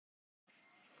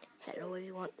Hello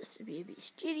everyone, this is BB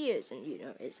Studios, and you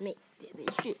know it's me,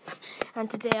 BB Studios. And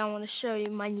today I want to show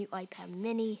you my new iPad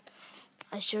mini.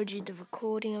 I showed you the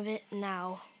recording of it.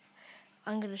 Now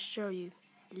I'm going to show you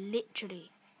literally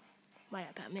my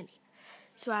iPad mini.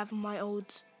 So I have my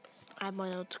old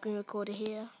screen recorder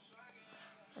here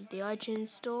at the iTunes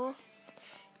store.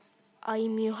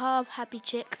 iMovie, Happy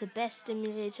Chick, the best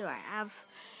emulator I have.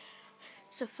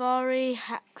 Safari,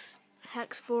 Hacks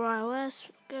for iOS,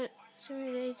 Go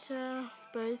Simulator,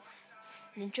 both.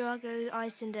 Ninjago,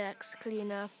 Ice Index,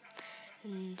 Cleaner,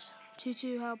 and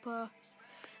Tutu Helper,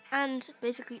 and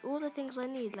basically all the things I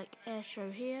need, like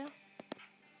Airshow here.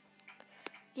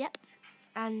 Yep,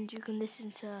 and you can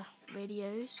listen to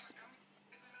radios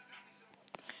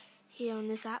here on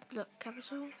this app. Look,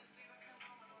 Capital.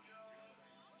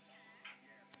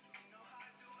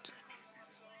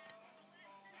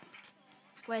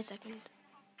 Wait a second.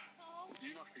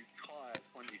 You must be tired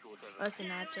 24/7. Oh, it's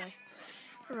an ad, sorry.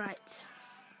 Right.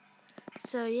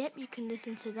 So, yep, you can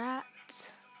listen to that.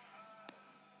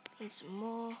 And some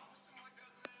more.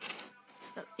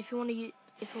 Look, if you want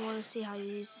to see how you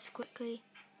use this quickly.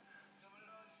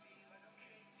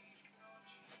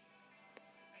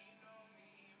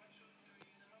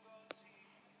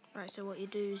 Right, so what you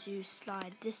do is you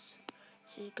slide this.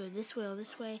 So you go this way or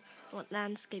this way. If you want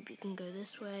landscape, you can go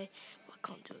this way. But I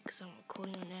can't do it because I'm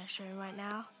recording on Airshow right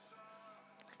now.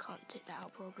 I can't take that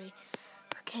out probably.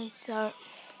 Okay, so I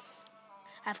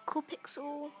have Cool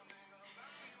Pixel.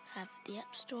 I have the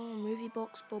App Store, Movie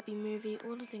Box, Bobby Movie,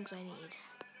 all the things I need.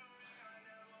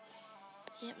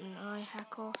 Yep, and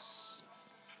iHackos.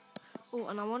 Oh,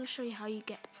 and I want to show you how you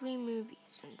get free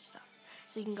movies and stuff.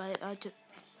 So you can go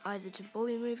either to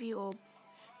Bobby Movie or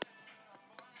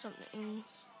something.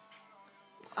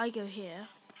 I go here.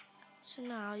 So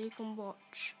now you can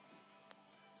watch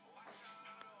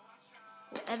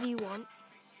whatever you want,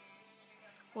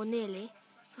 or nearly,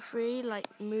 for free, like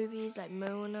movies like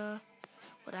Mona,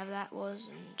 whatever that was,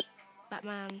 and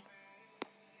Batman,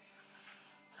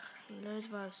 and loads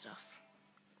of other stuff.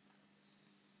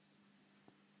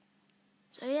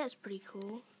 So yeah, it's pretty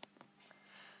cool.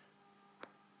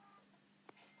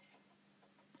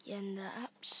 Yeah, and the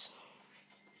apps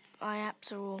are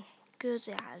all good.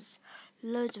 It has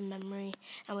loads of memory,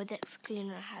 and with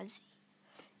Xcleaner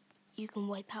you can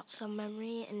wipe out some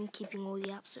memory and keeping all the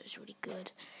apps, so it's really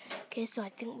good. Okay, so I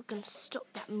think we're going to stop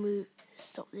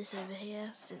this over here,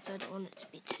 since I don't want it to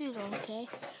be too long, okay?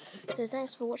 So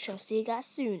thanks for watching. I'll see you guys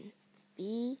soon.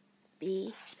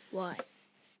 BBY.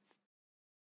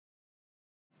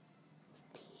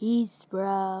 Peace,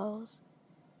 bros.